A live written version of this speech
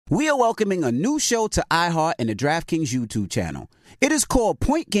we are welcoming a new show to iHeart and the DraftKings YouTube channel. It is called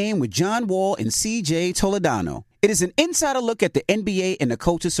Point Game with John Wall and CJ Toledano. It is an insider look at the NBA and the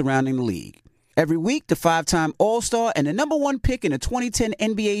coaches surrounding the league. Every week, the 5-time All-Star and the number one pick in the 2010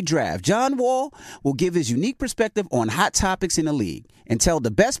 NBA Draft, John Wall, will give his unique perspective on hot topics in the league and tell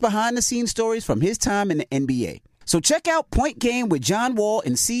the best behind-the-scenes stories from his time in the NBA. So check out Point Game with John Wall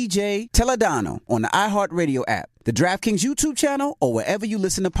and CJ Toledano on the iHeartRadio app, the DraftKings YouTube channel, or wherever you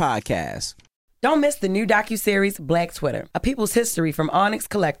listen to podcasts. Don't miss the new docuseries Black Twitter, A People's History from Onyx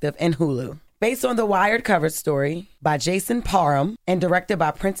Collective and Hulu. Based on the Wired cover story by Jason Parham and directed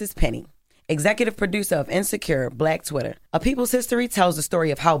by Princess Penny. Executive producer of Insecure, Black Twitter. A People's History tells the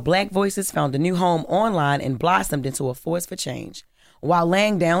story of how Black voices found a new home online and blossomed into a force for change, while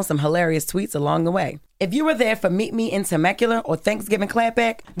laying down some hilarious tweets along the way. If you were there for Meet Me in Temecula or Thanksgiving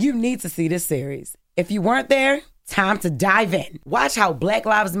Clapback, you need to see this series. If you weren't there, time to dive in. Watch how Black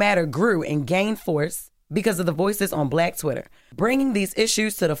Lives Matter grew and gained force because of the voices on Black Twitter, bringing these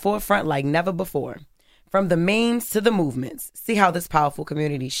issues to the forefront like never before. From the memes to the movements, see how this powerful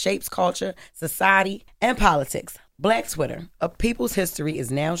community shapes culture, society, and politics. Black Twitter, A People's History, is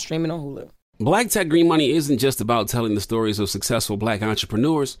now streaming on Hulu. Black Tech Green Money isn't just about telling the stories of successful Black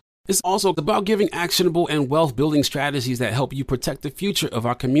entrepreneurs. It's also about giving actionable and wealth-building strategies that help you protect the future of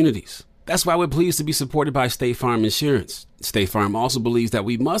our communities. That's why we're pleased to be supported by State Farm Insurance. State Farm also believes that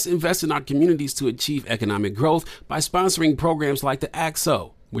we must invest in our communities to achieve economic growth by sponsoring programs like the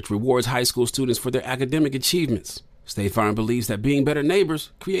ACT-SO, which rewards high school students for their academic achievements. State Farm believes that being better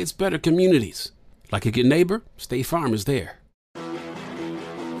neighbors creates better communities. Like a good neighbor, State Farm is there.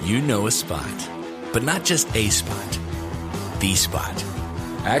 You know a spot, but not just a spot, the spot.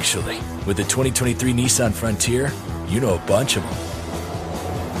 Actually, with the 2023 Nissan Frontier, you know a bunch of them.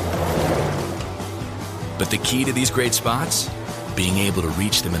 But the key to these great spots? Being able to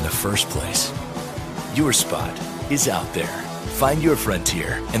reach them in the first place. Your spot is out there. Find your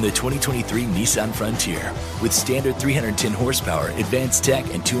Frontier in the 2023 Nissan Frontier with standard 310 horsepower, advanced tech,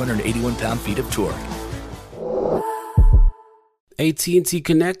 and 281 pound-feet of torque. AT&T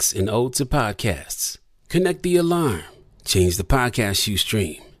connects an ode to podcasts. Connect the alarm. Change the podcast you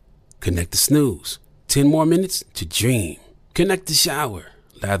stream. Connect the snooze. 10 more minutes to dream. Connect the shower.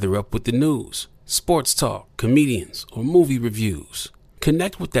 Lather up with the news, sports talk, comedians, or movie reviews.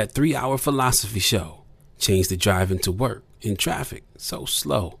 Connect with that 3-hour philosophy show. Change the drive into work in traffic so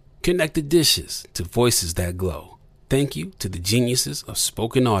slow. Connect the dishes to voices that glow. Thank you to the geniuses of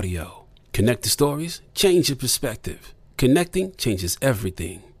spoken audio. Connect the stories, change your perspective. Connecting changes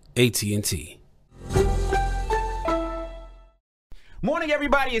everything. AT&T. Morning,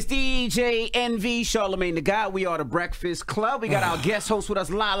 everybody. It's DJ NV, Charlemagne the God. We are the Breakfast Club. We got our guest host with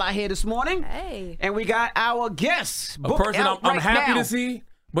us, Lala, here this morning. Hey. And we got our guest. A person I'm happy to see,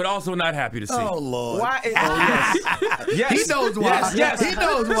 but also not happy to see. Oh, Lord. Why? Yes. He knows why. Yes. He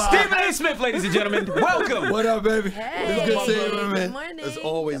knows why. Stephen A. Smith, ladies and gentlemen. Welcome. What up, baby? Hey. It's good seeing you, man. Good morning. It's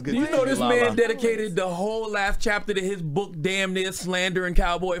always good You to know see this you, man Lala. dedicated the whole last chapter to his book, damn near slandering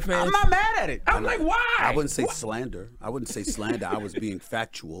Cowboy fans. I'm not mad at it. I'm like, why? I wouldn't say slander. I was being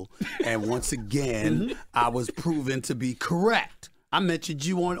factual. And once again, I was proven to be correct. I mentioned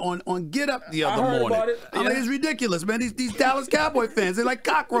you on Get Up the other heard morning. about it. I'm like, it's ridiculous, man. These Dallas Cowboy fans, they're like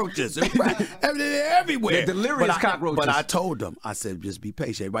cockroaches. They're everywhere. They're delirious cockroaches. But I told them, I said, just be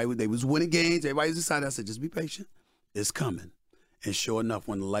patient. Everybody, they was winning games. Everybody was excited. I said, just be patient. It's coming. And sure enough,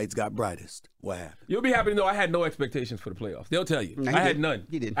 when the lights got brightest, what happened? You'll be happy to know I had no expectations for the playoffs. They'll tell you. No, I had didn't. none.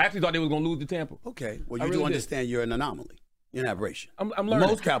 He didn't. I actually thought they was going to lose to Tampa. Okay. Well, I you really do did. understand you're an anomaly. You're an aberration. I'm learning.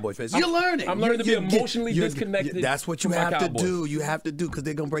 Most Cowboy fans. You're learning. I'm learning to be emotionally you're- disconnected. That's what you from my have to Cowboys. do. You have to do because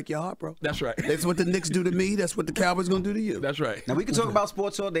they're going to break your heart, bro. That's right. That's what the Knicks do to me. That's what the Cowboys going to do to you. That's right. Now, we can talk about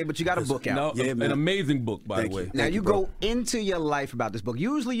sports all day, but you got a book out. No, Yeah, man. an amazing book, by Thank the way. you. Now, Thank you bro. go into your life about this book.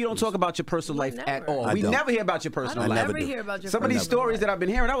 Usually, you don't talk about your personal life at all. I We don't. never hear about your personal I don't life. ever hear about your Some of these personal stories life. that I've been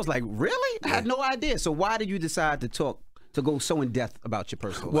hearing, I was like, really? I had no idea. So why did you decide to go so in depth about your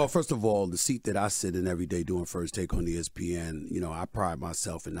personal Well, life? first of all, the seat that I sit in every day doing First Take on ESPN, I pride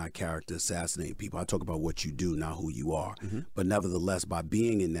myself in not character assassinating people. I talk about what you do, not who you are. But nevertheless, by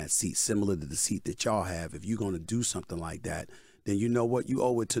being in that seat, similar to the seat that y'all have, if you're going to do something like that, then you know what? You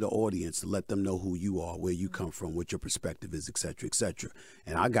owe it to the audience to let them know who you are, where you come from, what your perspective is, et cetera, et cetera.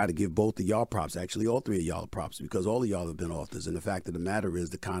 And I got to give both of y'all props, actually all three of y'all props, because all of y'all have been authors. And the fact of the matter is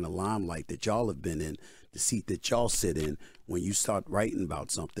the kind of limelight that y'all have been in, the seat that y'all sit in, when you start writing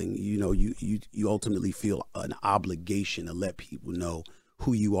about something, you ultimately feel an obligation to let people know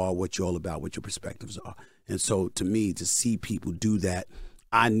who you are, what you're all about, what your perspectives are. And so to me, to see people do that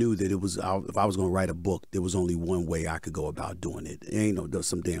I knew that if I was going to write a book, there was only one way I could go about doing it. It ain't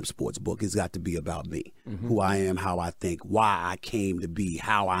some damn sports book. It's got to be about me, who I am, how I think, why I came to be,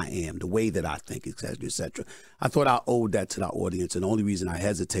 how I am, the way that I think, et cetera, et cetera. I thought I owed that to the audience, and the only reason I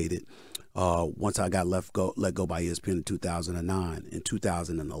hesitated once I got let go by ESPN in 2009, in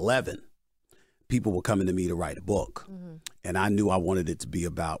 2011, people were coming to me to write a book, and I knew I wanted it to be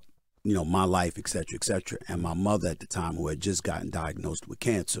about my life, et cetera, et cetera. And my mother at the time, who had just gotten diagnosed with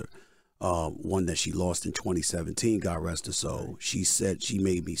cancer, one that she lost in 2017, God rest her soul, she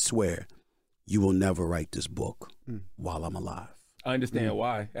made me swear, you will never write this book while I'm alive. I understand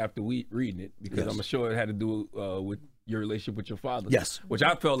why after reading it, because I'm sure it had to do with your relationship with your father. Yes. Which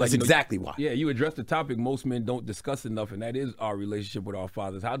I felt like that's exactly why. Yeah, you addressed the topic most men don't discuss enough, and that is our relationship with our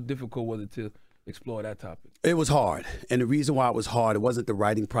fathers. How difficult was it to explore that topic? It was hard. And the reason why it was hard, it wasn't the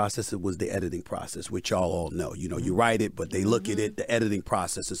writing process, it was the editing process, which y'all all know. You write it, but they look at it, the editing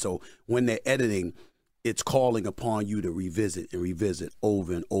process. And so when they're editing, it's calling upon you to revisit and revisit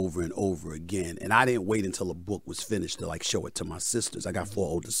over and over and over again. And I didn't wait until a book was finished to show it to my sisters. I got 4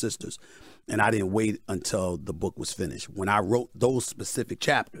 older sisters. And I didn't wait until the book was finished. When I wrote those specific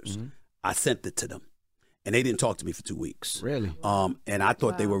chapters, I sent it to them. And they didn't talk to me for 2 weeks. Really? And I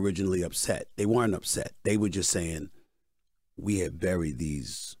thought they were originally upset. They weren't upset. They were just saying, we had buried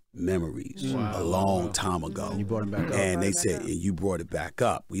these memories a long time ago. And you brought them back up. And they said, you brought it back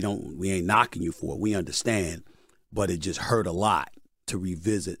up. We ain't knocking you for it. We understand. But it just hurt a lot to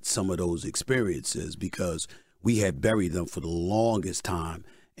revisit some of those experiences because we had buried them for the longest time.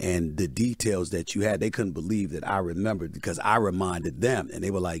 And the details that you had, they couldn't believe that I remembered because I reminded them. And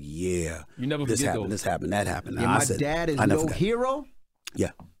they were like, yeah, you never this forget happened, those. this happened, that happened. Yeah, my dad is no hero?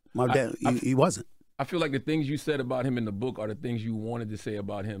 Yeah. My dad, he wasn't. I feel like the things you said about him in the book are the things you wanted to say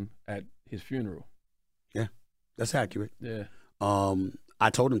about him at his funeral. Yeah, that's accurate. Yeah. I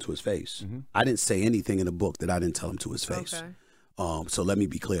told him to his face. I didn't say anything in the book that I didn't tell him to his face. Okay. So let me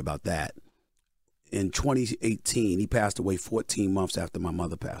be clear about that. In 2018, he passed away 14 months after my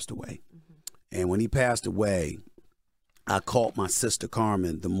mother passed away. And when he passed away, I called my sister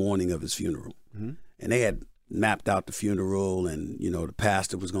Carmen the morning of his funeral. And they had mapped out the funeral and, the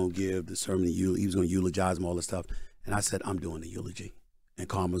pastor was going to give the sermon. He was going to eulogize him, all this stuff. And I said, I'm doing the eulogy. And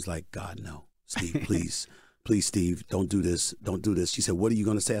Carmen was like, God, no. Steve, please. Please, Steve, don't do this. Don't do this. She said, what are you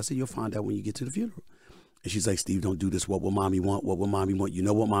going to say? I said, you'll find out when you get to the funeral. And she's like, Steve, don't do this. What will mommy want? What will mommy want? You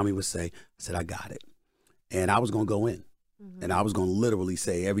know what mommy would say? I said, I got it. And I was going to go in. And I was going to literally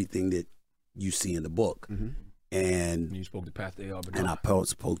say everything that you see in the book. And you spoke to Pastor A.R. Bernard. And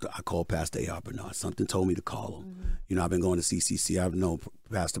I called Pastor A.R. Bernard. Something told me to call him. I've been going to CCC. I've known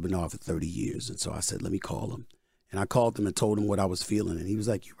Pastor Bernard for 30 years. And so I said, let me call him. And I called him and told him what I was feeling. And he was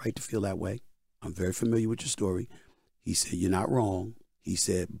like, you're right to feel that way. I'm very familiar with your story. He said, you're not wrong. He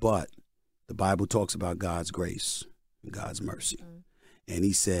said, but the Bible talks about God's grace and God's mercy. And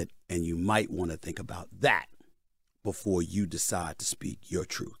he said, and you might want to think about that before you decide to speak your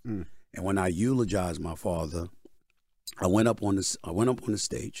truth. And when I eulogized my father, I went up on the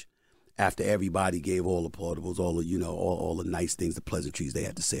stage after everybody gave all the plaudables, all the nice things, the pleasantries they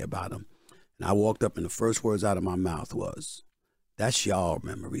had to say about him. And I walked up and the first words out of my mouth was, that's y'all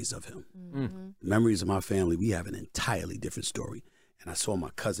memories of him. Memories of my family, we have an entirely different story. And I saw my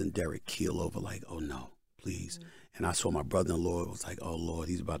cousin Derek keel over like, oh no, please. And I saw my brother-in-law, was like, oh Lord,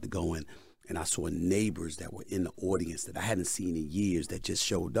 he's about to go in. And I saw neighbors that were in the audience that I hadn't seen in years that just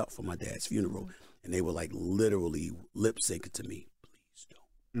showed up for my dad's funeral. And they were like literally lip syncing to me,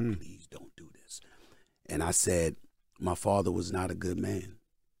 please don't do this. And I said, my father was not a good man.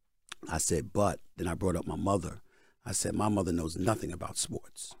 I said, but then I brought up my mother. I said, my mother knows nothing about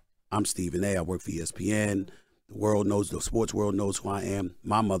sports. I'm Stephen A. I work for ESPN. The sports world knows who I am.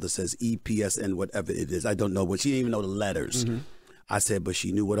 My mother says EPSN, whatever it is. I don't know, but she didn't even know the letters. I said, but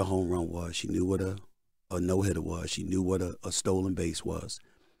she knew what a home run was. She knew what a no-hitter was. She knew what a stolen base was.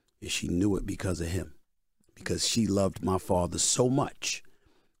 And she knew it because of him, because she loved my father so much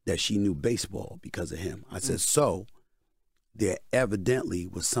that she knew baseball because of him. I said, so there evidently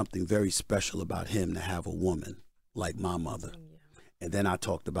was something very special about him to have a woman like my mother. And then I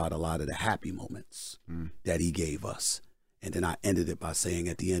talked about a lot of the happy moments that he gave us. And then I ended it by saying,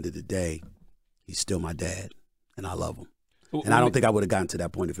 at the end of the day, he's still my dad, and I love him. And I don't think I would have gotten to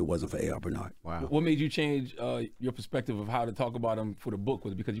that point if it wasn't for A.R. Bernard. Wow. What made you change your perspective of how to talk about him for the book?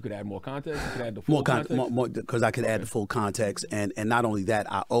 Was it because you could add more context? You could add the full context? Because I could add the full context. And not only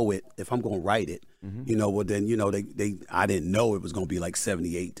that, I owe it, if I'm going to write it, I didn't know it was going to be like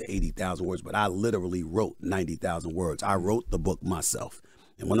 78 to 80,000 words, but I literally wrote 90,000 words. I wrote the book myself.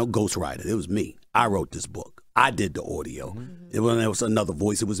 And when no ghostwriter, it was me. I wrote this book. I did the audio. It was another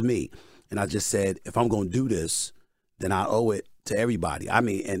voice. It was me. And I just said, if I'm going to do this, then I owe it to everybody. I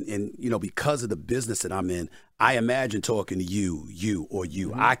mean, and you know, because of the business that I'm in, I imagine talking to you.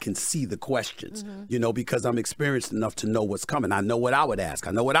 I can see the questions, you know, because I'm experienced enough to know what's coming. I know what I would ask.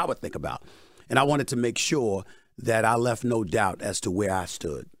 I know what I would think about. And I wanted to make sure that I left no doubt as to where I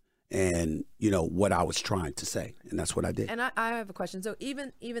stood and, you know, what I was trying to say. And that's what I did. And I have a question. So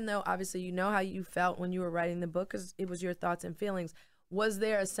even though obviously you know how you felt when you were writing the book, because it was your thoughts and feelings, was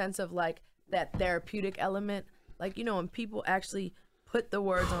there a sense of like that therapeutic element? Like, you know, when people actually put the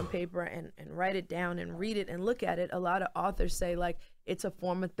words on paper and write it down and read it and look at it, a lot of authors say like it's a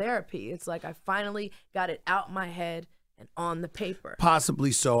form of therapy. It's like I finally got it out my head and on the paper.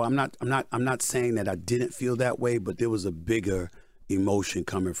 Possibly so. I'm not saying that I didn't feel that way, but there was a bigger emotion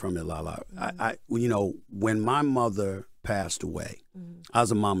coming from it, Lala. I you know, when my mother passed away, I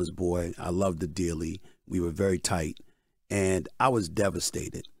was a mama's boy. I loved her dearly. We were very tight, and I was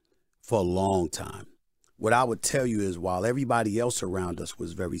devastated for a long time. What I would tell you is while everybody else around us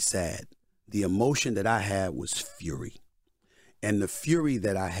was very sad, the emotion that I had was fury. And the fury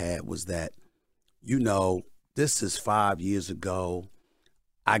that I had was that, you know, this is 5 years ago.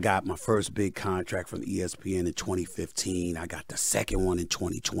 I got my first big contract from ESPN in 2015. I got the second one in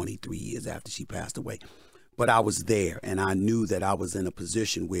 2020, 3 years after she passed away. But I was there, and I knew that I was in a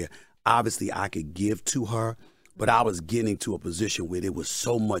position where obviously I could give to her, but I was getting to a position where there was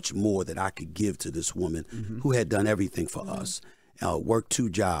so much more that I could give to this woman who had done everything for us. Worked 2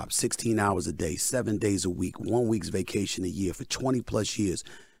 jobs, 16 hours a day, 7 days a week, 1 week's vacation a year for 20 plus years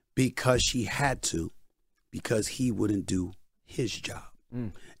because she had to, because he wouldn't do his job.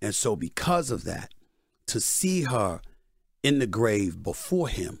 And so because of that, to see her in the grave before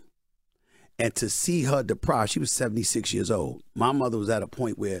him and to see her deprived, she was 76 years old. My mother was at a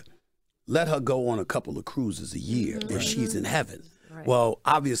point where let her go on a couple of cruises a year and she's in heaven. Right. Well,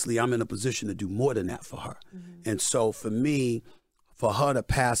 obviously I'm in a position to do more than that for her. And so for me, for her to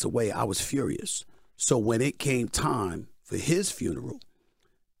pass away, I was furious. So when it came time for his funeral,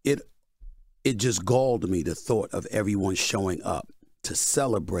 it just galled me, the thought of everyone showing up to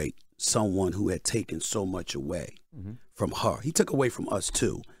celebrate someone who had taken so much away from her. He took away from us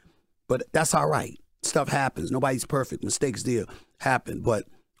too, but that's all right. Stuff happens. Nobody's perfect. Mistakes do happen. But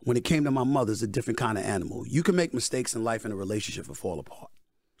when it came to my mother, it's a different kind of animal. You can make mistakes in life and a relationship and fall apart.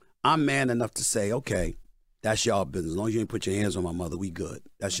 I'm man enough to say, okay, that's y'all business. As long as you ain't put your hands on my mother, we good.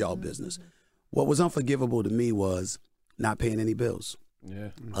 That's y'all business. What was unforgivable to me was not paying any bills.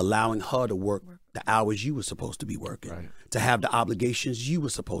 Allowing her to work the hours you were supposed to be working, to have the obligations you were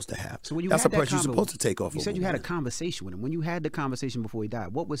supposed to have. So when you that's had a person you're supposed to take off. You said you had a conversation with him. When you had the conversation before he died,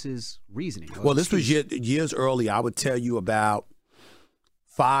 what was his reasoning? Well, this was years earlier. I would tell you about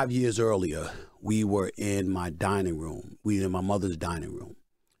 5 years earlier, we were in my dining room. We were in my mother's dining room.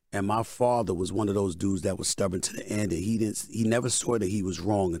 And my father was one of those dudes that was stubborn to the end. And he never saw that he was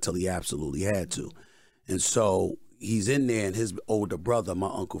wrong until he absolutely had to. And so he's in there, and his older brother, my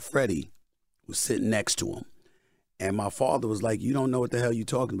Uncle Freddie, was sitting next to him. And my father was like, you don't know what the hell you're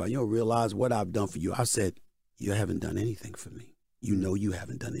talking about. You don't realize what I've done for you. I said, you haven't done anything for me. You know you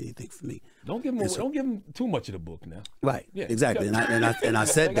haven't done anything for me. Don't give him too much of the book now. Right, exactly. And I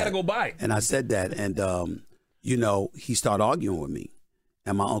said that. Gotta go buy it. And I said that, and you know, he started arguing with me.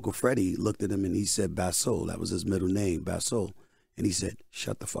 And my Uncle Freddie looked at him and he said, Basso, that was his middle name, Basso. And he said,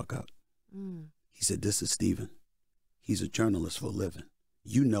 shut the fuck up. He said, this is Stephen. He's a journalist for a living.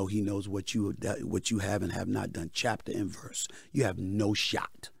 You know he knows what you have and have not done, chapter and verse. You have no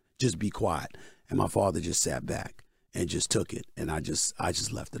shot. Just be quiet. And my father just sat back and just took it, and I just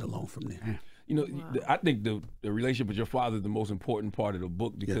left it alone from there. You know, I think the relationship with your father is the most important part of the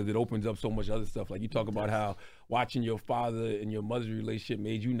book because it opens up so much other stuff. Like you talk about how watching your father and your mother's relationship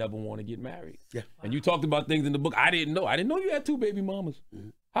made you never want to get married. Yeah. And you talked about things in the book I didn't know. I didn't know you had 2 baby mamas.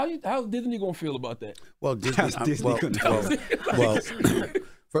 How's Disney gonna feel about that? Well, well,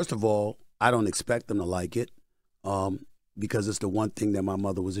 first of all, I don't expect them to like it because it's the one thing that my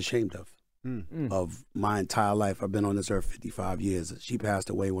mother was ashamed of. Of my entire life. I've been on this earth 55 years. She passed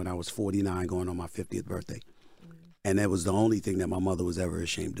away when I was 49 going on my 50th birthday. And that was the only thing that my mother was ever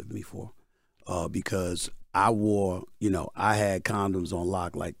ashamed of me for because I wore, you know, I had condoms on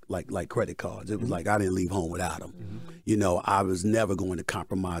lock like credit cards. It was like I didn't leave home without them. You know, I was never going to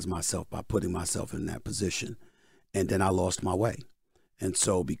compromise myself by putting myself in that position. And then I lost my way. And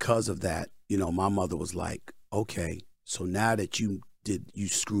so because of that, you know, my mother was like, okay, so now that you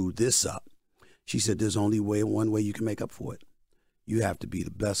screwed this up, she said, there's only one way you can make up for it. You have to be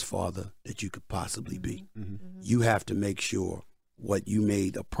the best father that you could possibly be. You have to make sure what you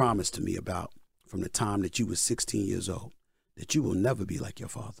made a promise to me about from the time that you were 16 years old, that you will never be like your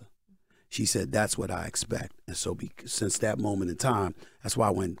father. She said, that's what I expect. And so since that moment in time, that's why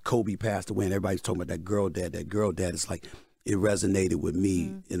when Kobe passed away and everybody's talking about that girl dad, it's like it resonated with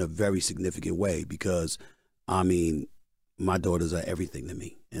me in a very significant way because, I mean, my daughters are everything to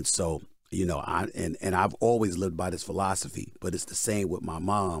me. And so, you know, I've always lived by this philosophy, but it's the same with my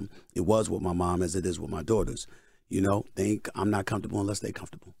mom. It was with my mom as it is with my daughters. You know, I'm not comfortable unless they're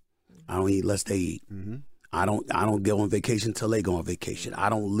comfortable. I don't eat unless they eat. I don't go on vacation till they go on vacation. I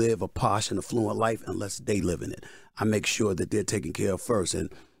don't live a posh and affluent life unless they live in it. I make sure that they're taken care of first.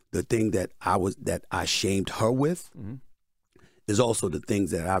 And the thing that I shamed her with is also the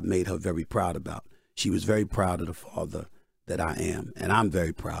things that I've made her very proud about. She was very proud of the father that I am, and I'm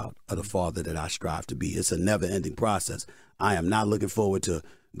very proud of the father that I strive to be. It's a never-ending process. I am not looking forward to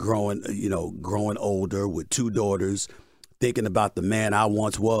growing older with 2 daughters, thinking about the man I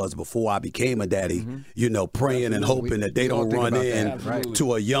once was before I became a daddy, you know, praying and hoping that they don't run in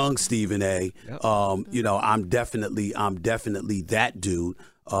to a young Stephen A. You know, I'm definitely that dude,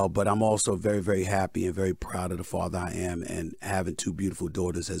 but I'm also very, very happy and very proud of the father I am, and having 2 beautiful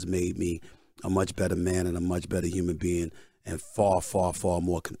daughters has made me a much better man and a much better human being and far, far, far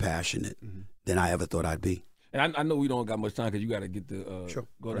more compassionate than I ever thought I'd be. And I know we don't got much time because you got to get to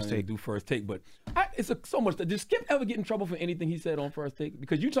go down and do First Take. But it's so much. Did Skip ever get in trouble for anything he said on First Take?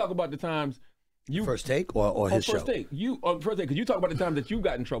 Because you talk about the times you First Take or his First show. Take. You on First Take because you talk about the times that you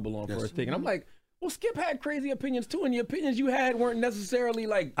got in trouble on First Take, and I'm like, well, Skip had crazy opinions too, and the opinions you had weren't necessarily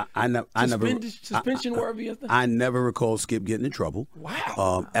like suspension worthy and stuff. I never recall Skip getting in trouble.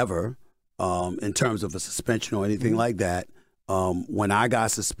 Wow. Ever, in terms of a suspension or anything like that. When I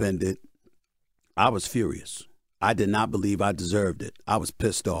got suspended, I was furious. I did not believe I deserved it. I was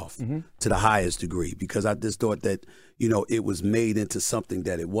pissed off to the highest degree because I just thought that, you know, it was made into something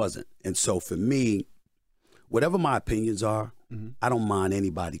that it wasn't. And so for me, whatever my opinions are, I don't mind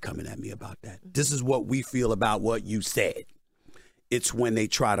anybody coming at me about that. This is what we feel about what you said. It's when they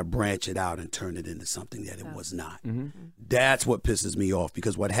try to branch it out and turn it into something that it was not. That's what pisses me off,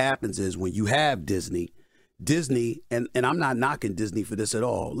 because what happens is when you have Disney, and I'm not knocking Disney for this at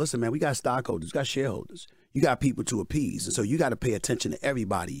all. Listen, man, we got stockholders, we got shareholders. You got people to appease. And so you got to pay attention to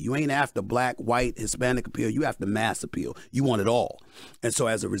everybody. You ain't after black, white, Hispanic appeal. You have to mass appeal. You want it all. And so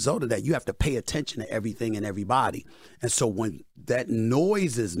as a result of that, you have to pay attention to everything and everybody. And so when that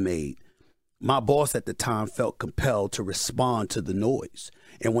noise is made, my boss at the time felt compelled to respond to the noise.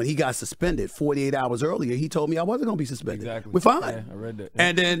 And when he got suspended 48 hours earlier, he told me I wasn't going to be suspended. Exactly. We're fine. Yeah, I read that. Yeah.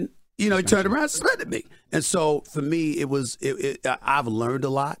 And then, you know, he turned around and suspended me. And so for me, I've learned a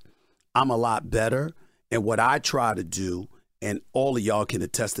lot. I'm a lot better. And what I try to do, and all of y'all can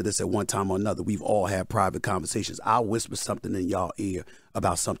attest to this at one time or another, we've all had private conversations. I'll whisper something in y'all ear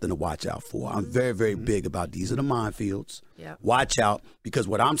about something to watch out for. I'm very, very big about these are the minefields. Yep. Watch out, because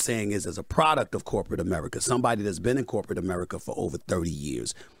what I'm saying is, as a product of corporate America, somebody that's been in corporate America for over 30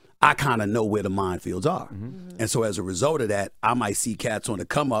 years, I kind of know where the minefields are. And so as a result of that, I might see cats on the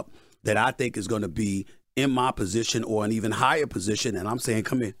come up that I think is going to be in my position or an even higher position, and I'm saying,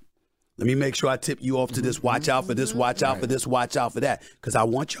 come here. Let me make sure I tip you off to this. Watch out for this. Watch out for this. Watch out for that. Because I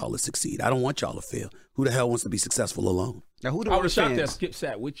want y'all to succeed. I don't want y'all to fail. Who the hell wants to be successful alone? Now, I was shocked that Skip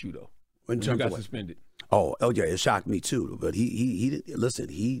sat with you, though, when you got suspended. Oh, yeah, it shocked me, too. But he listen,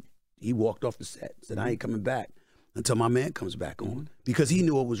 he walked off the set, said, I ain't coming back until my man comes back on. Because he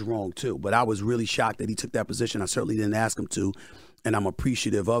knew it was wrong, too. But I was really shocked that he took that position. I certainly didn't ask him to. And I'm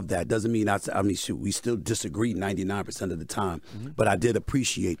appreciative of that. Doesn't mean we still disagree 99% of the time. But I did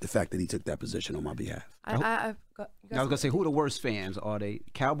appreciate the fact that he took that position on my behalf. I was gonna say, who are the worst fans? Are they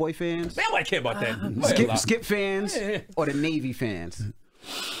Cowboy fans? Man, I care about that. Skip fans or the Navy fans?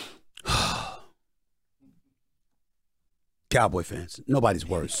 Cowboy fans. Nobody's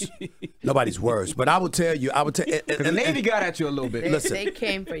worse. Nobody's worse. But I will tell you, the Navy got at you a little bit. Listen, they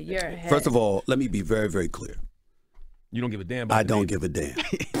came for your head. First of all, let me be very, very clear. You don't give a damn about I don't give a damn.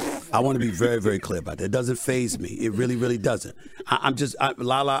 I want to be very, very clear about that. It doesn't faze me. It really, really doesn't.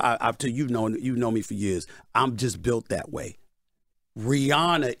 Lala, you've known me for years. I'm just built that way.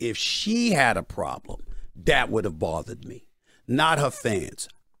 Rihanna, if she had a problem, that would have bothered me. Not her fans.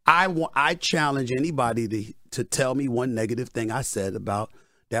 I challenge anybody to tell me one negative thing I said about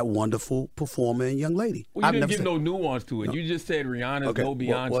that wonderful performer and young lady. Well, you didn't give no nuance to it. No. You just said Rihanna's no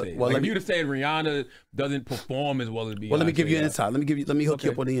Beyonce. Well, if you'd have said Rihanna doesn't perform as well as Beyonce. Well, let me give you an insight. Let me hook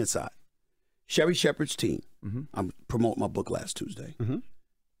you up on the inside. Sherry Shepherd's team. I'm promoting my book last Tuesday.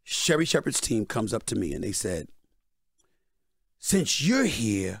 Sherry Shepherd's team comes up to me and they said, since you're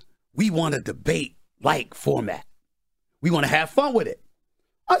here, we want a debate-like format. We want to have fun with it.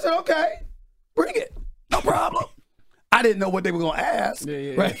 I said, okay, bring it. No problem. I didn't know what they were going to ask,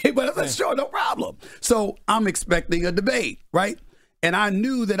 right? But I said, sure, no problem. So I'm expecting a debate, right? And I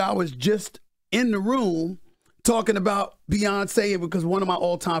knew that I was just in the room talking about Beyonce because one of my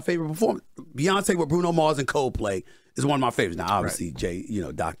all-time favorite performers, Beyonce with Bruno Mars and Coldplay, is one of my favorites. Now, obviously, Jay,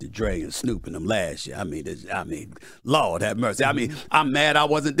 Dr. Dre and Snoop and them last year. I mean, Lord have mercy. I mean, I'm mad I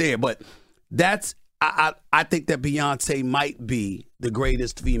wasn't there, but that's I think that Beyonce might be the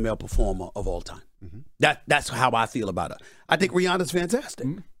greatest female performer of all time. That's how I feel about her. I think Rihanna's fantastic.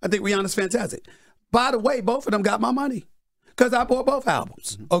 By the way, both of them got my money because I bought both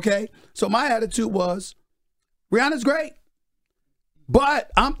albums. Okay, so my attitude was, Rihanna's great, but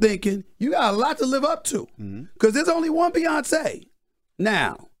I'm thinking you got a lot to live up to because there's only one Beyonce.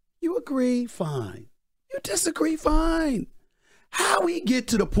 Now, you agree, fine. You disagree, fine. How we get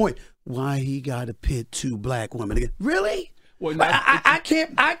to the point? Why he got to pit two black women again? Really? Well, I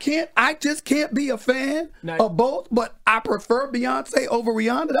just can't be a fan of both, but I prefer Beyonce over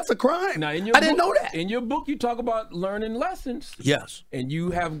Rihanna. That's a crime. I didn't know that. In your book, you talk about learning lessons. Yes. And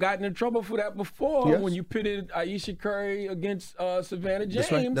you have gotten in trouble for that before when you pitted Ayesha Curry against Savannah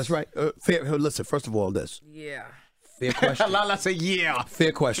James. That's right. Listen, first of all, this. Yeah. Fair question. Lala said, yeah.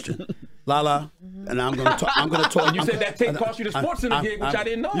 Fair question. Lala, and I'm going to talk. And you said that tape cost you the Sports Center gig, which I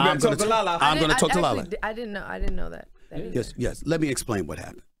didn't know. I'm going to talk to Lala. I didn't know that. Yes. Let me explain what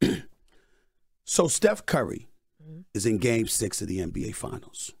happened. So Steph Curry is in Game 6 of the NBA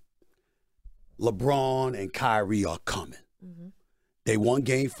Finals. LeBron and Kyrie are coming. They won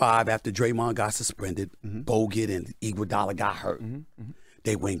Game 5 after Draymond got suspended. Bogut and Iguodala got hurt.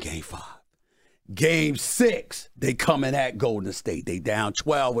 They win Game 5. Game 6, they coming at Golden State. They down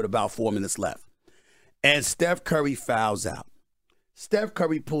 12 with about 4 minutes left. And Steph Curry fouls out. Steph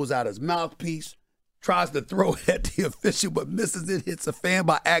Curry pulls out his mouthpiece, tries to throw it at the official, but misses it, hits a fan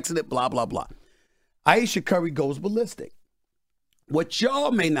by accident, blah, blah, blah. Ayesha Curry goes ballistic. What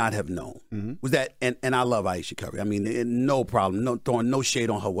y'all may not have known was that, and I love Ayesha Curry. I mean, no problem, throwing no shade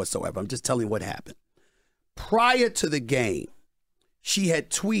on her whatsoever. I'm just telling you what happened. Prior to the game, she had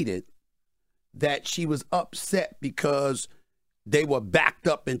tweeted that she was upset because they were backed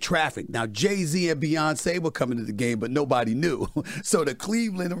up in traffic. Now, Jay-Z and Beyonce were coming to the game, but nobody knew. So the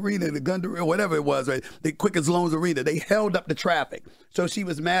Cleveland Arena, the Gundam, whatever it was, right, the Quickest Loans Arena, they held up the traffic. So she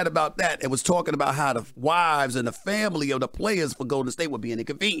was mad about that and was talking about how the wives and the family of the players for Golden State would be an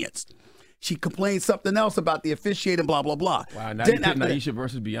inconvenience. She complained something else about the officiating, blah, blah, blah. Wow, now you're putting Ayesha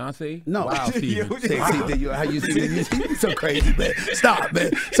versus Beyonce? No. Wow, Steven. How you see that? You're so crazy, man. Stop,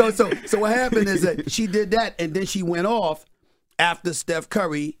 man. So what happened is that she did that, and then she went off after Steph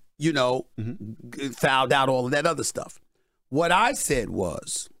Curry, fouled out all of that other stuff. What I said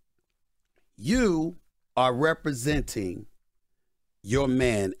was, you are representing your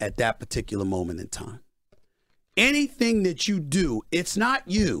man at that particular moment in time. Anything that you do, it's not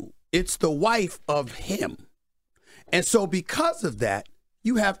you. It's the wife of him. And so because of that,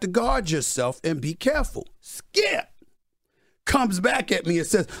 you have to guard yourself and be careful. Skip comes back at me and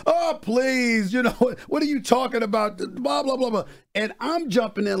says, oh, please, what are you talking about? Blah, blah, blah, blah. And I'm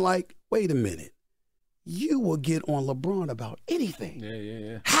jumping in like, wait a minute. You will get on LeBron about anything.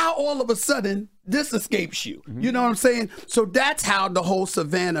 Yeah. How all of a sudden this escapes you? You know what I'm saying? So that's how the whole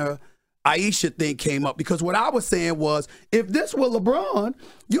Savannah Ayesha thing came up, because what I was saying was, if this were LeBron,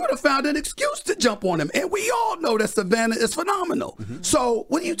 you would have found an excuse to jump on him. And we all know that Savannah is phenomenal. So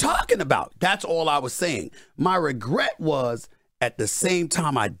what are you talking about? That's all I was saying. My regret was, at the same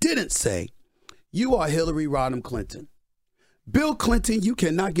time, I didn't say, you are Hillary Rodham Clinton. Bill Clinton, you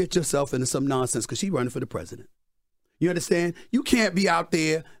cannot get yourself into some nonsense because she's running for the president. You understand? You can't be out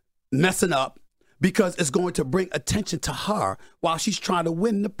there messing up, because it's going to bring attention to her while she's trying to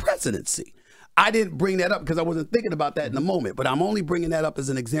win the presidency. I didn't bring that up because I wasn't thinking about that in the moment, but I'm only bringing that up as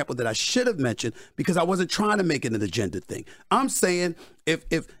an example that I should have mentioned because I wasn't trying to make it an agenda thing. I'm saying if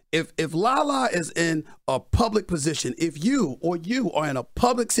Lala is in a public position, if you are in a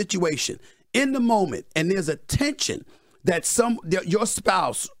public situation in the moment and there's a tension that your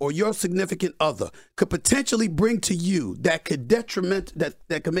spouse or your significant other could potentially bring to you that could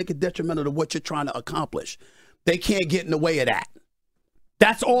make it detrimental to what you're trying to accomplish, they can't get in the way of that.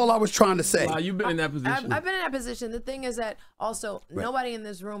 That's all I was trying to say. Wow, you've been in that position. I've been in that position. The thing is that also nobody in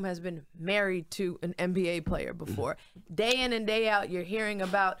this room has been married to an NBA player before. Day in and day out, you're hearing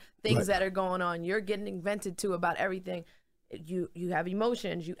about things that are going on. You're getting vented to about everything. you have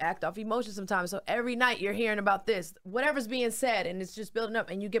emotions, you act off emotions sometimes. So every night you're hearing about this, whatever's being said, and it's just building up,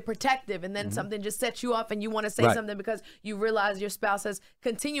 and you get protective, and then something just sets you off, and you want to say something because you realize your spouse has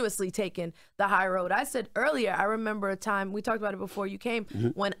continuously taken the high road. I said earlier, I remember a time, we talked about it before you came,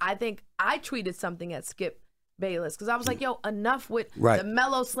 when I think I tweeted something at Skip Bayless, because I was like, yo, enough with the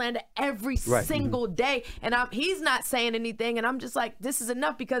mellow slander every single day, and he's not saying anything, and I'm just like, this is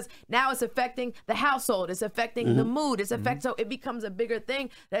enough, because now it's affecting the household, it's affecting the mood, it's so it becomes a bigger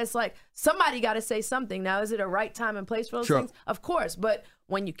thing that it's like, somebody got to say something. Now, is it a right time and place for those things? Of course, but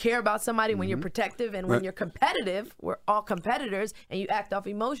when you care about somebody, when you're protective, and when you're competitive, we're all competitors, and you act off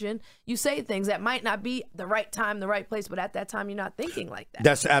emotion, you say things that might not be the right time, the right place, but at that time, you're not thinking like that.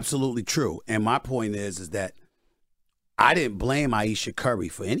 That's absolutely true, and my point is that I didn't blame Ayesha Curry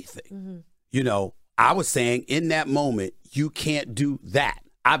for anything. You know, I was saying in that moment, you can't do that.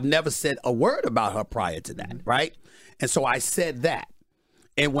 I've never said a word about her prior to that, right? And so I said that.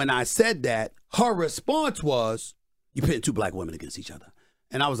 And when I said that, her response was, you pitting two black women against each other.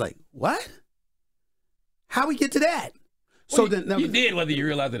 And I was like, what? How we get to that? Well, so then you did, whether you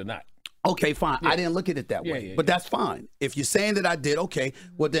realize it or not. Okay, fine. I didn't look at it that way. But that's fine. If you're saying that I did, okay,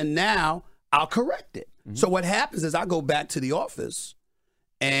 well then now I'll correct it. So what happens is I go back to the office,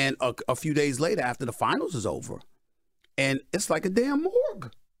 and a few days later, after the finals is over, and it's like a damn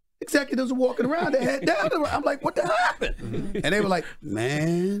morgue. Executives are walking around, their head down. I'm like, what the hell happened? And they were like,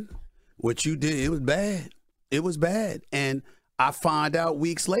 man, what you did, it was bad. It was bad. And I find out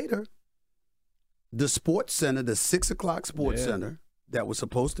weeks later, the sports center, the 6 o'clock sports center that was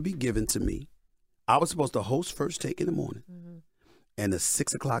supposed to be given to me, I was supposed to host First Take in the morning, and the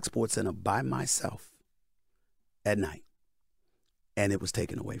 6 o'clock sports center by myself at night, and it was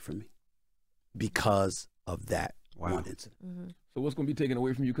taken away from me because of that one incident. So what's going to be taken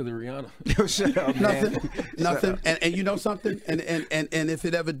away from you because of Rihanna? Shut up, man. Nothing. And you know something? And if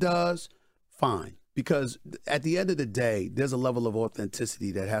it ever does, fine. Because at the end of the day, there's a level of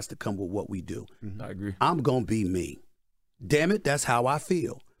authenticity that has to come with what we do. I agree. I'm going to be me. Damn it, that's how I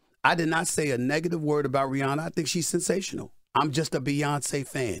feel. I did not say a negative word about Rihanna. I think she's sensational. I'm just a Beyonce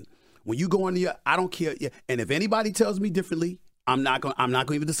fan. When you go into I don't care. And if anybody tells me differently, I'm not going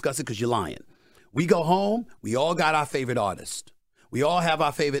to even discuss it because you're lying. We go home. We all got our favorite artist. We all have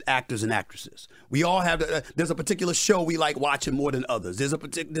our favorite actors and actresses. We all have, there's a particular show we like watching more than others. There's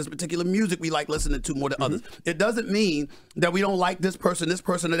particular music we like listening to more than others. It doesn't mean that we don't like this person,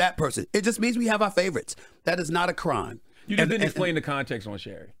 or that person. It just means we have our favorites. That is not a crime. You just didn't explain the context on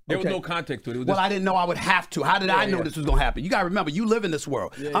Sherry. There was no context to it. Well, I didn't know I would have to. How did I know this was going to happen? You got to remember, you live in this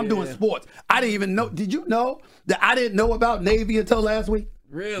world. I'm doing sports. I didn't even know. Did you know that I didn't know about Navy until last week?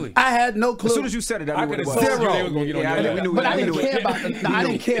 Really? I had no clue. As soon as you said it, I knew what it was. Zero. But I didn't care about I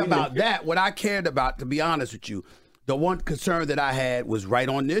didn't care about that. What I cared about, to be honest with you, the one concern that I had was right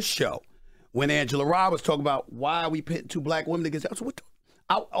on this show when Angela Rye was talking about why are we pitting two black women against. I was like,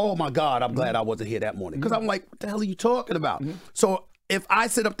 oh my God, I'm glad I wasn't here that morning. Because I'm like, what the hell are you talking about? So if I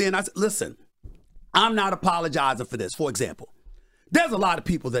sit up there and I say, listen, I'm not apologizing for this. For example, there's a lot of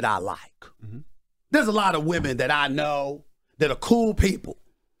people that I like. There's a lot of women that I know that are cool people.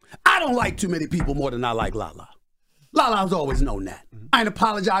 I don't like too many people more than I like Lala. Lala's always known that. I ain't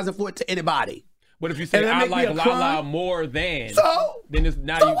apologizing for it to anybody. But if you say I like Lala more than, then it's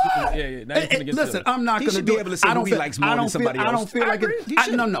now you now you listen, I'm not going to be able to say who he likes more than somebody else. I don't feel like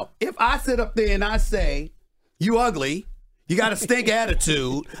it. No. If I sit up there and I say, you ugly, you got a stink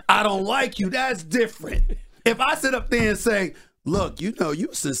attitude, I don't like you, that's different. If I sit up there and say, look, you know, you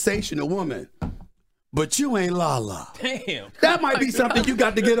a sensational woman, but you ain't Lala. Damn. That might be something you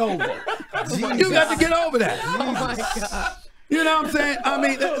got to get over. You got to get over that. Oh my God. You know what I'm saying? I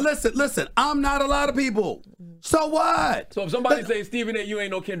mean, listen, I'm not a lot of people. So what? So if somebody says, Stephen A., you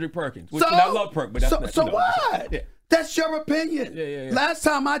ain't no Kendrick Perkins, which I love Perk, but that's not. So what? Yeah. That's your opinion. Yeah. Last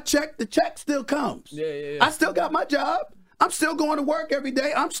time I checked, the check still comes. Yeah. I still got my job. I'm still going to work every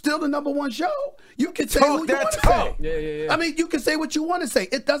day. I'm still the #1 show. You can say what you want to say. Yeah. I mean, you can say what you want to say.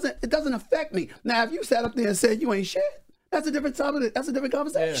 It doesn't affect me. Now, if you sat up there and said you ain't shit, that's a different topic. That's a different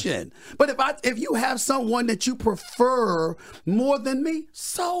conversation. Yeah. But if you have someone that you prefer more than me,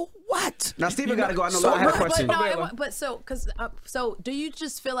 so what? Now, Stephen got to go. I know I had a question. So do you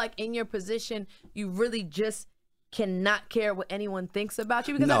just feel like in your position you really just cannot care what anyone thinks about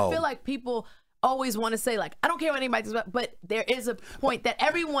you? Because I feel like people always want to say, like, I don't care what anybody thinks about, but there is a point that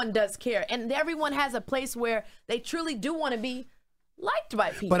everyone does care, and everyone has a place where they truly do want to be liked by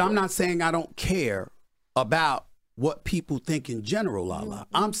people. But I'm not saying I don't care about what people think in general, Lala.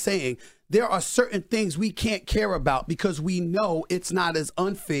 I'm saying there are certain things we can't care about because we know it's not as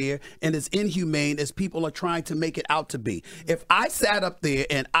unfair and as inhumane as people are trying to make it out to be. If I sat up there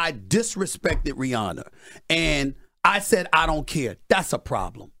and I disrespected Rihanna and I said I don't care, that's a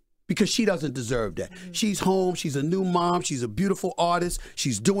problem. Because she doesn't deserve that. She's home. She's a new mom. She's a beautiful artist.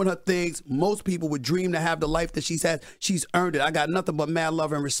 She's doing her things. Most people would dream to have the life that she's had. She's earned it. I got nothing but mad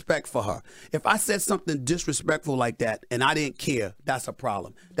love and respect for her. If I said something disrespectful like that and I didn't care, that's a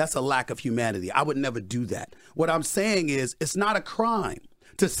problem. That's a lack of humanity. I would never do that. What I'm saying is it's not a crime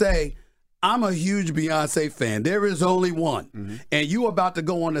to say, I'm a huge Beyonce fan. There is only one. And you about to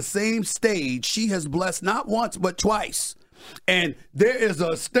go on the same stage she has blessed not once but twice. And there is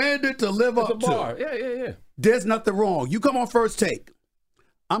a standard to live up to. Yeah. There's nothing wrong. You come on First Take.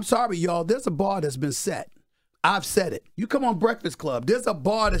 I'm sorry, y'all. There's a bar that's been set. I've said it. You come on Breakfast Club. There's a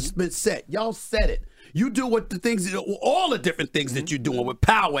bar that's been set. Y'all said it. You do what the things, all the different things that you're doing with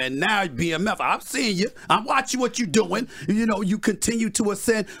Power and now BMF. I'm seeing you. I'm watching what you're doing. You know, you continue to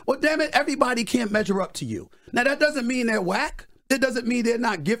ascend. Well, damn it, everybody can't measure up to you. Now, that doesn't mean they're whack. It doesn't mean they're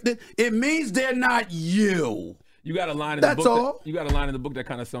not gifted. It means they're not you. You got a line in the book. You got a line in the book that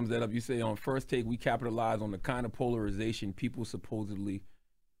kind of sums that up. You say on First Take, we capitalize on the kind of polarization people supposedly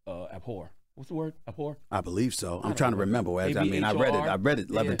abhor. What's the word? Abhor? I believe so. I'm trying to remember. I read it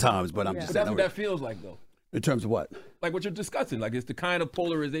 11 times, but I'm just. But that's what that feels like, though. In terms of what? Like what you're discussing. Like it's the kind of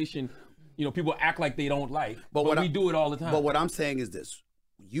polarization, people act like they don't like, but we do it all the time. But what I'm saying is this: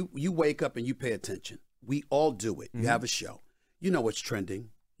 you wake up and you pay attention. We all do it. You have a show. You know what's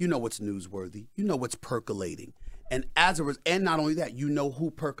trending. You know what's newsworthy. You know what's percolating. And and not only that, you know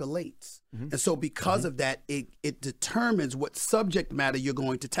who percolates. And so because of that, it determines what subject matter you're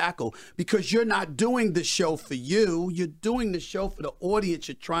going to tackle because you're not doing the show for you. You're doing the show for the audience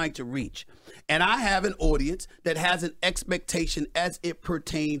you're trying to reach. And I have an audience that has an expectation as it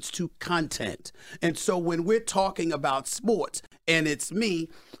pertains to content. And so when we're talking about sports and it's me,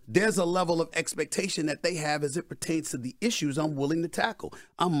 there's a level of expectation that they have as it pertains to the issues I'm willing to tackle.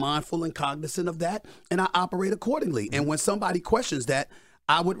 I'm mindful and cognizant of that, and I operate accordingly. And when somebody questions that,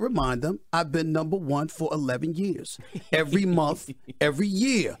 I would remind them I've been number one for 11 years. Every month, every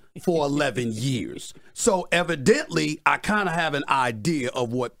year for 11 years. So evidently, I kind of have an idea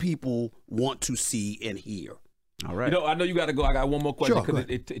of what people want to see and hear. All right. I know you got to go. I got one more question Sure, because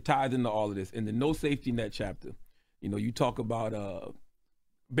it ties into all of this. In the No Safety Net chapter, you talk about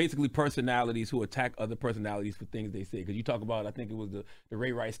basically personalities who attack other personalities for things they say. Because you talk about, I think it was the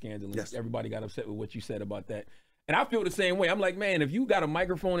Ray Rice scandal. And yes. Everybody got upset with what you said about that. And I feel the same way. I'm like, man, if you got a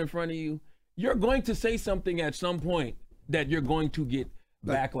microphone in front of you, you're going to say something at some point that you're going to get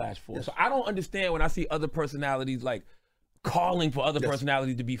backlash for. Yes. So I don't understand when I see other personalities like calling for other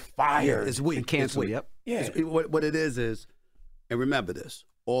personalities to be fired. It's weak. Cancel. Yep. Yeah. What it is, and remember this,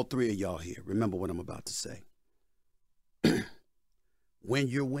 all three of y'all here, remember what I'm about to say. When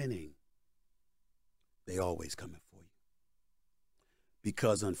you're winning, they always coming for you.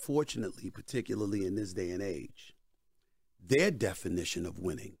 Because unfortunately, particularly in this day and age, their definition of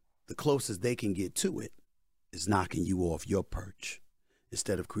winning, the closest they can get to it, is knocking you off your perch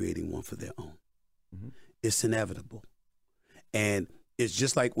instead of creating one for their own. It's inevitable. And it's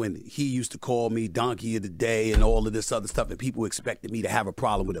just like when he used to call me Donkey of the Day and all of this other stuff, and people expected me to have a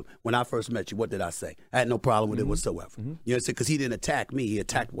problem with him. When I first met you, what did I say? I had no problem with it whatsoever. You know what I'm saying? Because he didn't attack me. He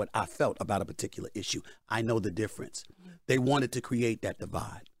attacked what I felt about a particular issue. I know the difference. They wanted to create that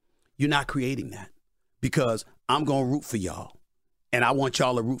divide. You're not creating that because I'm going to root for y'all. And I want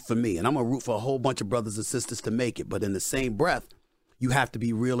y'all to root for me. And I'm going to root for a whole bunch of brothers and sisters to make it. But in the same breath, you have to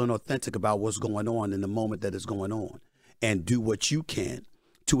be real and authentic about what's going on in the moment that is going on. And do what you can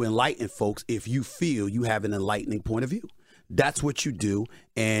to enlighten folks if you feel you have an enlightening point of view. That's what you do,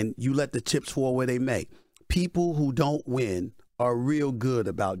 and you let the chips fall where they may. People who don't win are real good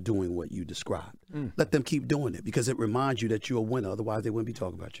about doing what you described. Let them keep doing it because it reminds you that you're a winner. Otherwise, they wouldn't be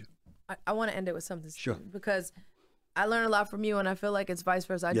talking about you. I want to end it with something. Sure. Because I learned a lot from you, and I feel like it's vice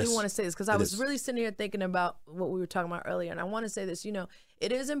versa. I do want to say this because I was really sitting here thinking about what we were talking about earlier, and I want to say this.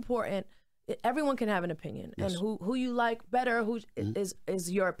 It is important. Everyone can have an opinion, and who you like better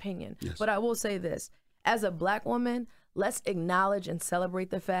is your opinion. Yes. But I will say this. As a black woman, let's acknowledge and celebrate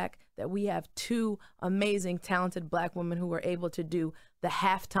the fact that we have two amazing, talented black women who were able to do the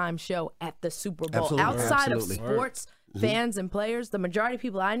halftime show at the Super Bowl. Absolutely. Outside of sports fans and players, the majority of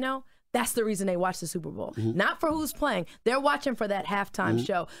people I know, that's the reason they watch the Super Bowl. Not for who's playing. They're watching for that halftime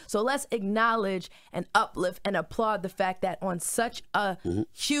show. So let's acknowledge and uplift and applaud the fact that on such a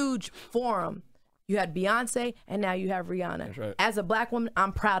huge forum, You had Beyonce, and now you have Rihanna. That's right. As a black woman,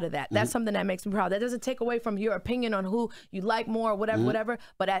 I'm proud of that. That's something that makes me proud. That doesn't take away from your opinion on who you like more or whatever.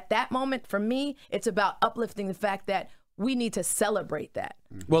 But at that moment, for me, it's about uplifting the fact that we need to celebrate that.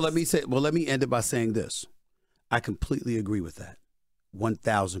 Well, let me end it by saying this. I completely agree with that,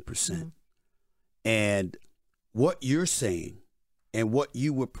 1,000%. And what you're saying and what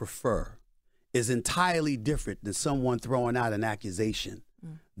you would prefer is entirely different than someone throwing out an accusation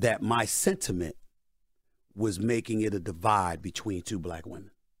that my sentiment was making it a divide between two black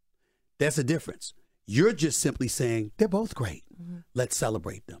women. That's a difference. You're just simply saying they're both great. Let's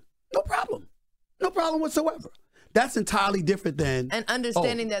celebrate them. No problem. No problem whatsoever. That's entirely different than... And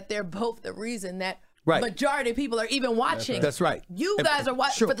understanding that they're both the reason that majority of people are even watching. That's right. You guys are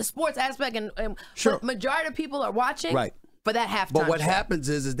watching for the sports aspect, and but majority of people are watching for that halftime But what show. happens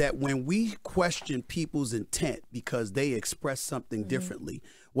is that when we question people's intent because they express something differently,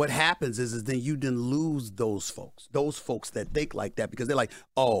 what happens is then you then lose those folks that think like that, because they're like,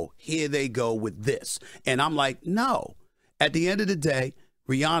 oh, here they go with this. And I'm like, no. At the end of the day,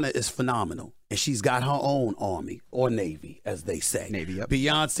 Rihanna is phenomenal, and she's got her own army, or navy, as they say. Navy, yep.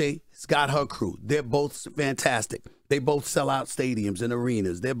 Beyonce's got her crew. They're both fantastic. They both sell out stadiums and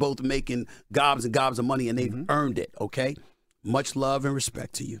arenas. They're both making gobs and gobs of money, and they've earned it, okay? Much love and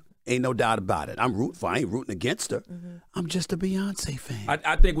respect to you. Ain't no doubt about it. I ain't rooting against her. I'm just a Beyonce fan.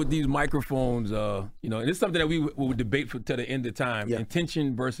 I think with these microphones, and it's something that we would debate to the end of time,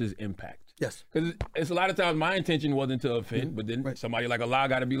 intention versus impact. Yes. Because it's a lot of times my intention wasn't to offend, but then somebody like Allah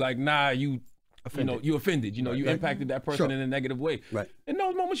got to be like, nah, you offended. You offended. You impacted that person in a negative way. Right. In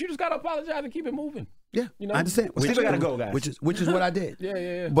those moments, you just got to apologize and keep it moving. Yeah, I understand. We still got to go, guys. Which is what I did.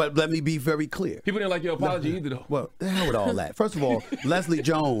 Yeah. But let me be very clear. People didn't like your apology either, though. Well, the hell with all that. First of all, Leslie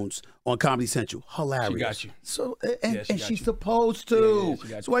Jones on Comedy Central, hilarious. She got you. So she got she's you. supposed to. She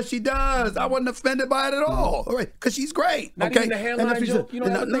got It's you. what she does. I wasn't offended by it at all. All right, because she's great. Not okay, even the hairline joke? You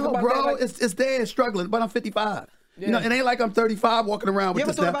don't have to think no, about bro, that, like- it's there, it's struggling. But I'm 55. Yeah. It ain't like I'm 35 walking around with You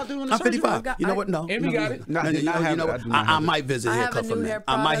ever this thought now. about doing the I'm 55. surgery? You know what? No. Amy got it. No, I did not have it. I do not I have it. might visit I here, have a Club for new Men. hair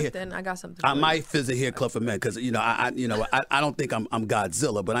I might product, and I got something. I might visit here, Club for Men, because I don't think I'm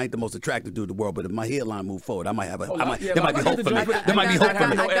Godzilla, but I ain't the most attractive dude in the world. But if my hairline move forward, I might have there might be hope for me. There might be hope for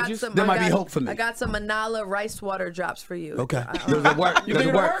me. There might be hope for me. I got some Manala rice water drops for you. Okay. Does it work? You think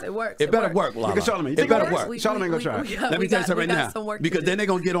it'll work? It works. It better work, Lala. Look at Charlamagne. It better work. Charlamagne gonna try it. Let me tell you something right now, because then they're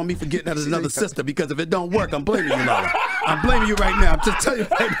gonna get on me for getting out as another sister. Because if it don't work, I'm blaming you, Lala. I'm blaming you right now. I'm just telling you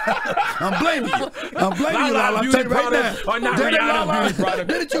right now. I'm blaming you. I'm blaming you, Lala. I'm telling you right now. Or not Rihanna beauty product.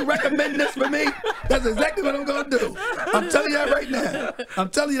 Didn't you recommend this for me? That's exactly what I'm gonna do. I'm telling you that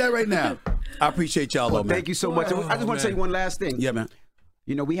right now. I appreciate y'all, Well, man. thank you so much. I just want to tell you one last thing. Yeah, man.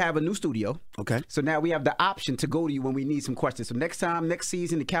 We have a new studio. Okay. So now we have the option to go to you when we need some questions. So next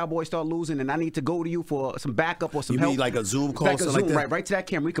season, the Cowboys start losing, and I need to go to you for some backup or some help. You mean like a Zoom call, like a something Zoom, like that? right to that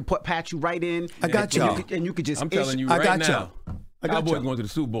camera. We could patch you right in. I got y'all. And you could just. I'm telling you I right got now. y'all. I got Cowboys y'all. going to the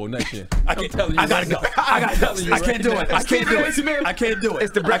Super Bowl next year. I I'm telling you. I gotta go. I can't do it. I can't do it. I can't do it.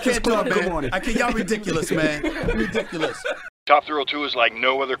 It's the Breakfast Club. Good man. morning. Y'all ridiculous, man. Ridiculous. Top Thrill 2 is like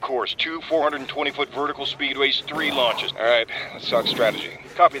no other course. 2 420-foot vertical speedways, 3 launches. All right, let's talk strategy.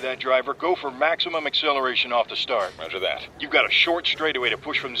 Copy that, driver. Go for maximum acceleration off the start. Roger that. You've got a short straightaway to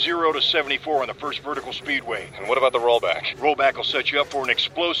push from 0 to 74 on the first vertical speedway. And what about the rollback? Rollback will set you up for an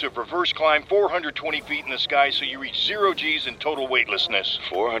explosive reverse climb 420 feet in the sky so you reach 0 Gs in total weightlessness.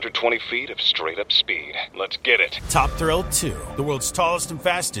 420 feet of straight-up speed. Let's get it. Top Thrill 2, the world's tallest and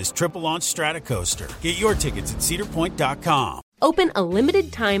fastest triple-launch stratocoaster. Get your tickets at cedarpoint.com. Open a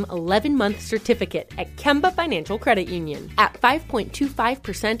limited-time 11-month certificate at Kemba Financial Credit Union. At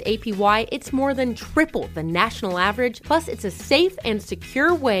 5.25% APY, it's more than triple the national average, plus it's a safe and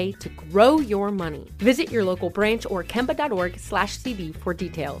secure way to grow your money. Visit your local branch or kemba.org/cb for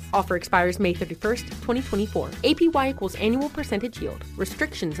details. Offer expires May 31st, 2024. APY equals annual percentage yield.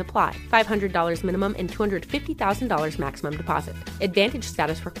 Restrictions apply. $500 minimum and $250,000 maximum deposit. Advantage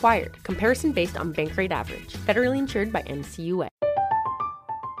status required. Comparison based on bank rate average. Federally insured by NCUA.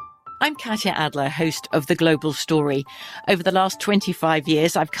 I'm Katya Adler, host of The Global Story. Over the last 25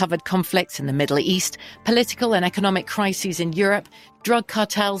 years, I've covered conflicts in the Middle East, political and economic crises in Europe, drug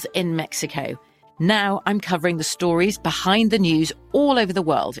cartels in Mexico. Now I'm covering the stories behind the news all over the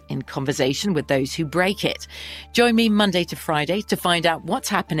world in conversation with those who break it. Join me Monday to Friday to find out what's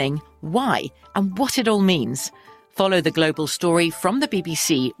happening, why, and what it all means. Follow The Global Story from the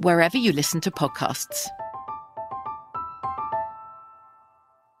BBC wherever you listen to podcasts.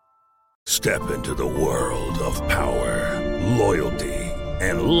 Step into the world of power, loyalty,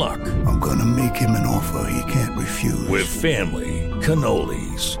 and luck. I'm gonna make him an offer he can't refuse. With family,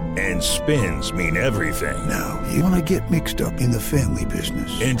 cannolis, and spins mean everything. Now, you wanna get mixed up in the family business.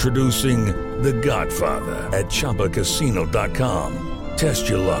 Introducing The Godfather at ChumbaCasino.com. Test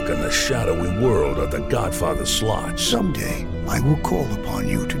your luck in the shadowy world of The Godfather slot. Someday, I will call upon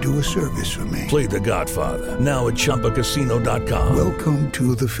you to do a service for me. Play The Godfather, now at ChumbaCasino.com. Welcome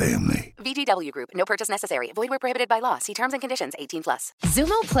to the family. VGW Group. No purchase necessary. Void where prohibited by law. See terms and conditions. 18+.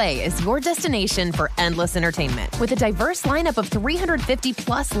 Xumo Play is your destination for endless entertainment. With a diverse lineup of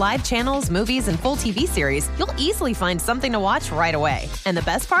 350+ live channels, movies, and full TV series, you'll easily find something to watch right away. And the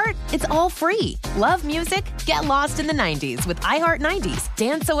best part? It's all free. Love music? Get lost in the 90s with iHeart 90s.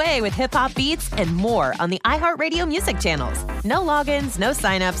 Dance away with hip-hop beats and more on the iHeartRadio music channels. No logins, no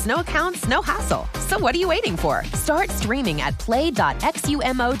signups, no accounts, no hassle. So what are you waiting for? Start streaming at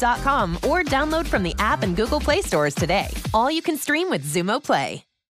play.xumo.com or download from the app and Google Play stores today. All you can stream with Xumo Play.